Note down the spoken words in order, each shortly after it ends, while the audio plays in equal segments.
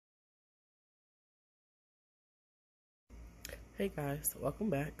Hey guys, welcome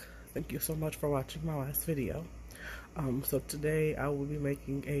back. Thank you so much for watching my last video. So today I will be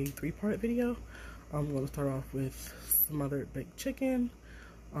making a three-part video. I'm going to start off with smothered baked chicken,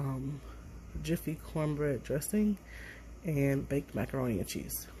 jiffy cornbread dressing, and baked macaroni and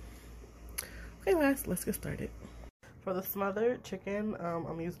cheese. Okay guys, let's get started. For the smothered chicken,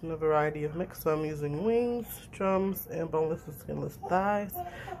 I'm using a variety of mix. So I'm using wings, drums, and boneless and skinless thighs.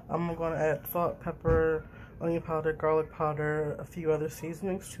 I'm going to add salt, pepper, onion powder, garlic powder, a few other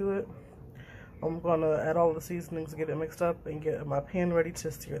seasonings to it. I'm going to add all the seasonings, get it mixed up, and get my pan ready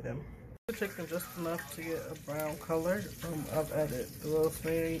to sear them. The chicken just enough to get a brown color. I've added the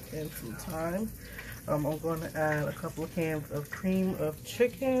rosemary and some thyme. I'm going to add a couple of cans of cream of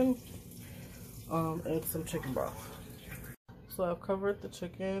chicken and some chicken broth. So I've covered the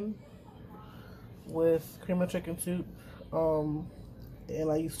chicken with cream of chicken soup, and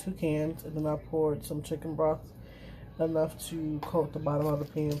I used 2 cans, and then I poured some chicken broth, enough to coat the bottom of the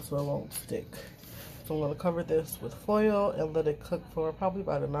pan so it won't stick. So I'm going to cover this with foil and let it cook for probably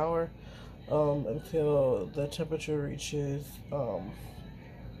about an hour until the temperature reaches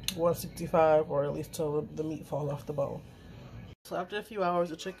 165, or at least till the meat falls off the bone. So after a few hours,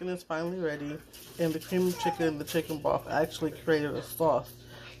 the chicken is finally ready, and the cream of chicken and the chicken broth actually created a sauce,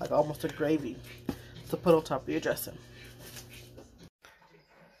 like almost a gravy, to put on top of your dressing.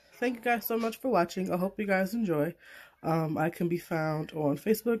 Thank you guys so much for watching. I hope you guys enjoy. I can be found on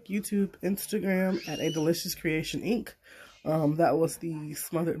Facebook, YouTube, Instagram at A Delicious Creation Inc. That was the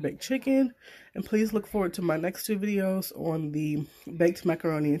smothered baked chicken. And please look forward to my next 2 videos on the baked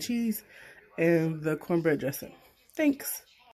macaroni and cheese and the cornbread dressing. Thanks.